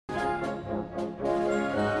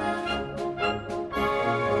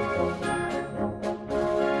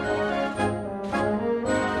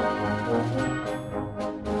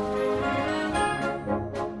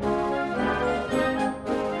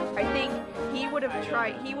would have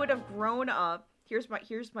tried. He would have grown up. Here's my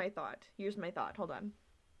thought. Hold on.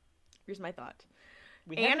 Here's my thought.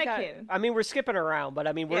 Anakin. We're skipping around,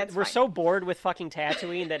 but we're so bored with fucking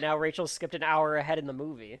Tatooine that now Rachel skipped an hour ahead in the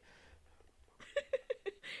movie.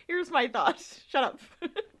 Here's my thought. Shut up.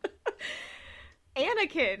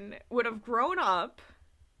 Anakin would have grown up,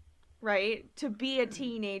 right, to be a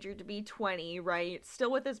teenager, to be 20, right,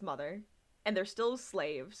 still with his mother, and they're still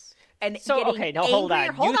slaves. And so, okay, now hold on.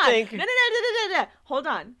 No. Hold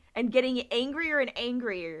on. And getting angrier and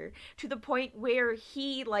angrier to the point where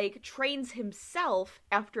he, like, trains himself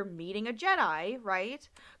after meeting a Jedi, right?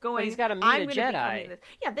 Going, but he's got to meet a Jedi.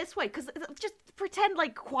 Yeah, this way, because just pretend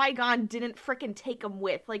like Qui-Gon didn't frickin' take him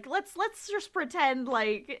with. Like, let's just pretend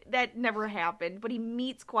like that never happened. But he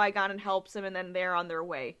meets Qui-Gon and helps him, and then they're on their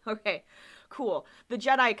way. Okay, cool. The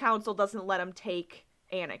Jedi Council doesn't let him take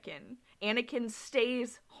Anakin. Anakin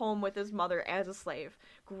stays home with his mother as a slave,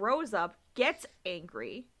 grows up, gets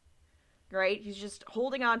angry, right? He's just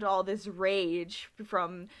holding on to all this rage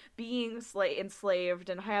from being enslaved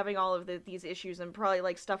and having all of these issues, and probably,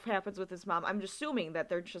 like, stuff happens with his mom. I'm just assuming that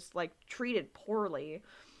they're just, like, treated poorly.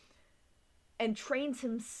 And trains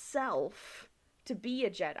himself to be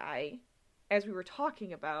a Jedi, as we were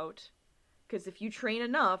talking about. Because if you train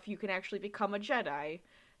enough, you can actually become a Jedi.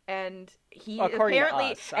 And he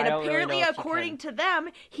apparently, according to them,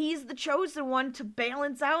 he's the chosen one to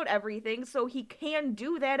balance out everything, so he can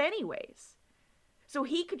do that anyways. So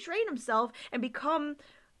he could train himself and become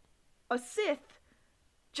a Sith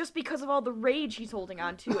just because of all the rage he's holding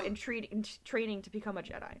on to and training to become a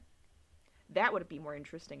Jedi. That would be more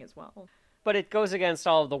interesting as well. But it goes against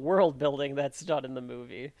all of the world building that's done in the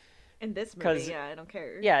movie. In this movie, yeah, I don't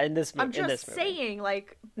care. Yeah, in this movie. I'm just saying,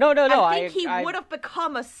 like... No. I think he would have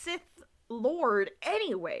become a Sith Lord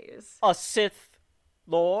anyways. A Sith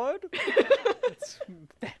Lord?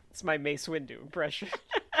 That's my Mace Windu impression.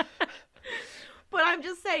 But I'm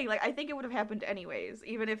just saying, like, I think it would have happened anyways,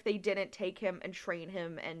 even if they didn't take him and train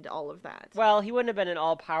him and all of that. Well, he wouldn't have been an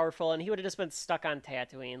all-powerful, and he would have just been stuck on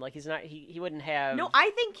Tatooine. Like, he wouldn't have... No, I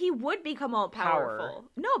think he would become all-powerful. Power.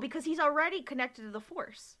 No, because he's already connected to the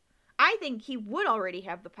Force. I think he would already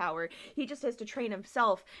have the power. He just has to train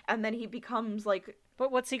himself, and then he becomes, like...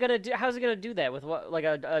 But what's he gonna do? How's he gonna do that? With what, like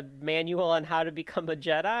a manual on how to become a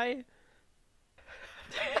Jedi?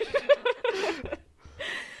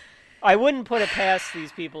 I wouldn't put it past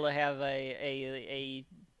these people to have a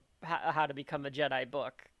how to become a Jedi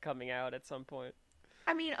book coming out at some point.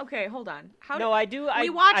 I mean, okay, hold on. We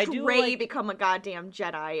watched Rey become a goddamn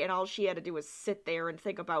Jedi, and all she had to do was sit there and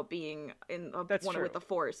think about being one with the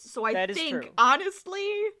Force. So I think, honestly,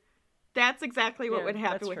 that's exactly what would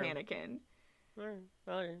happen with Anakin. All right.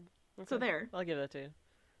 Okay. So there. I'll give that to you.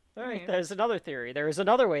 All right. There's another theory. There is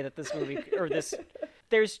another way that this movie,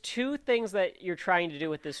 there's two things that you're trying to do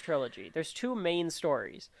with this trilogy. There's two main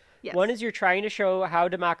stories. Yes. One is you're trying to show how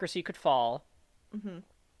democracy could fall. Mm-hmm.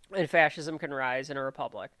 And fascism can rise in a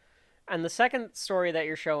republic. And the second story that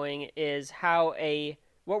you're showing is how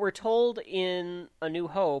what we're told in A New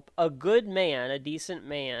Hope, a good man, a decent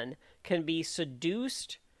man, can be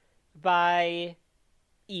seduced by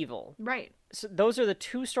evil. Right. So those are the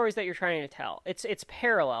two stories that you're trying to tell. It's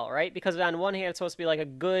parallel, right? Because on one hand, it's supposed to be like a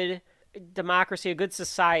good democracy, a good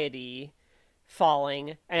society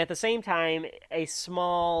falling, and at the same time, a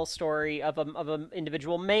small story of an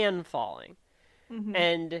individual man falling. Mm-hmm.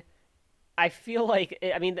 And I feel like,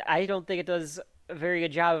 I don't think it does a very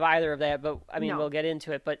good job of either of that, but, no. We'll get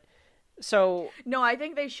into it, but, so... No, I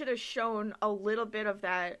think they should have shown a little bit of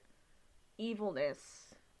that evilness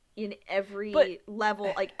in every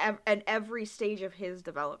level, like, and every stage of his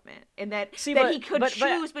development. And that he could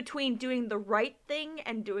choose between doing the right thing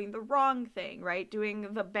and doing the wrong thing, right?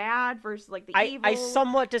 Doing the bad versus, like, the evil. I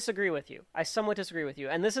somewhat disagree with you.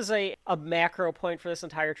 And this is a macro point for this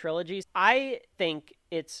entire trilogy. I think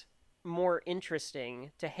it's more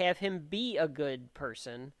interesting to have him be a good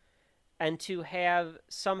person and to have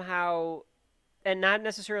somehow, and not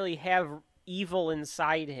necessarily have evil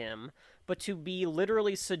inside him, but to be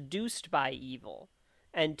literally seduced by evil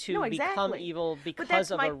and to become evil because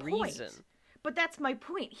of a reason. But that's my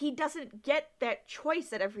point. He doesn't get that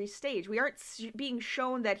choice at every stage. We aren't being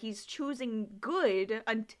shown that he's choosing good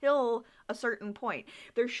until a certain point.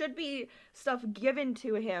 There should be stuff given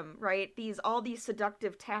to him, right? All these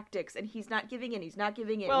seductive tactics, and he's not giving in. He's not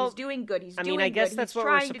giving in. Well, he's doing good. I guess that's what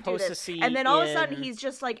we're supposed to see. And then all of a sudden, he's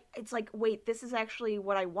just like, it's like, wait, this is actually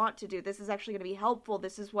what I want to do. This is actually going to be helpful.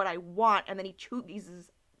 This is what I want. And then he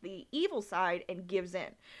chooses the evil side and gives in.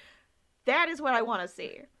 That is what I want to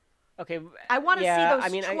see. Okay. I want to see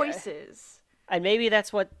those choices. And maybe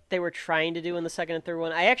that's what they were trying to do in the second and third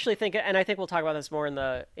one. I actually think, and I think we'll talk about this more in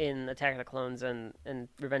Attack of the Clones and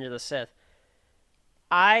Revenge of the Sith.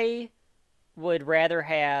 I would rather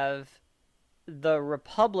have the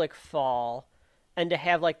Republic fall and to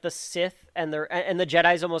have like the Sith and the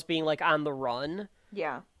Jedi's almost being like on the run.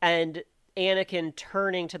 Yeah. And Anakin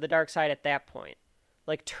turning to the dark side at that point.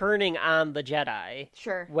 Like turning on the Jedi.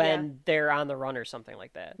 Sure. When they're on the run or something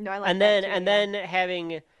like that. No, I like that too, then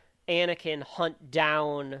having Anakin hunt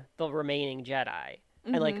down the remaining Jedi.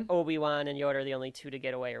 And like Obi-Wan and Yoda are the only two to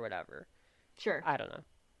get away or whatever. Sure. I don't know.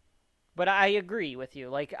 But I agree with you.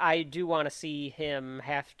 Like, I do want to see him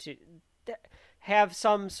have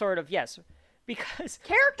some sort of, yes, because...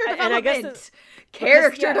 Character development! And I guess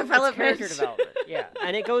character development! Character development, yeah.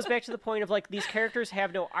 And it goes back to the point of, like, these characters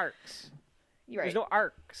have no arcs. You're right. There's no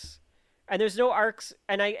arcs. And there's no arcs,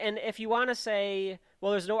 and if you want to say,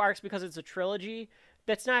 well, there's no arcs because it's a trilogy,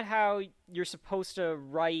 that's not how you're supposed to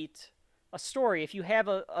write a story. If you have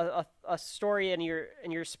a story and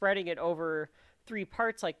you're spreading it over 3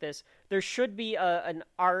 parts like this, there should be an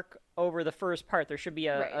arc over the first part. There should be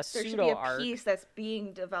a pseudo arc. There should be a piece that's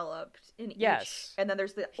being developed in each. And then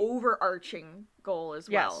there's the overarching goal as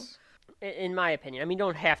well. In my opinion. I mean, you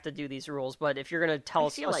don't have to do these rules, but if you're going to tell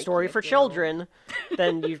a story for children,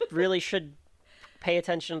 then you really should pay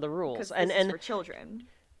attention to the rules. Because this is for children.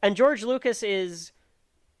 And George Lucas is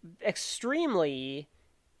extremely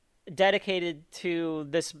dedicated to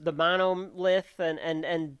the monolith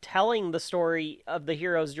and telling the story of the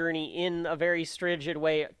hero's journey in a very stringent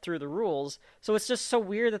way through the rules. So it's just so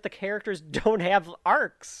weird that the characters don't have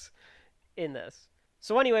arcs in this.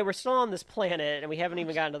 So anyway, we're still on this planet and we haven't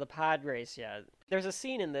even gotten to the pod race yet. There's a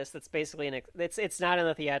scene in this that's basically it's not in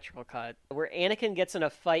the theatrical cut, where Anakin gets in a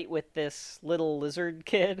fight with this little lizard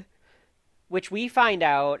kid, which we find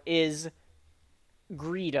out is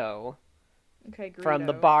Greedo. Okay, Greedo.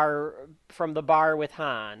 From the bar with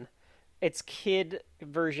Han. It's kid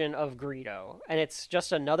version of Greedo, and it's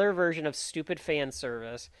just another version of stupid fan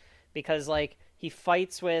service because like he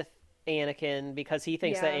fights with Anakin because he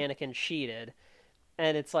thinks that Anakin cheated.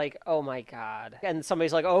 And it's like, oh my god. And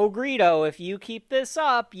somebody's like, oh, Greedo, if you keep this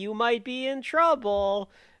up, you might be in trouble.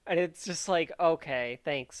 And it's just like, okay,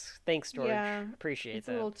 thanks, George. Yeah, appreciate it's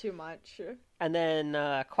that. a little too much. And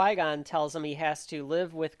then Qui-Gon tells him he has to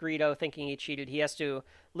live with Greedo thinking he cheated. He has to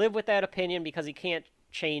live with that opinion because he can't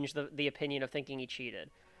change the opinion of thinking he cheated.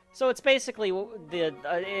 So it's basically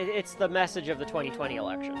it's the message of the 2020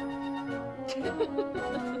 election.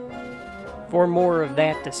 For more of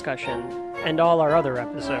that discussion and all our other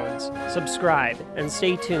episodes, subscribe and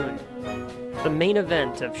stay tuned. The main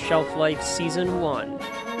event of Shelf Life Season 1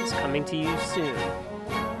 is coming to you soon,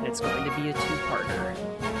 and it's going to be a 2-parter.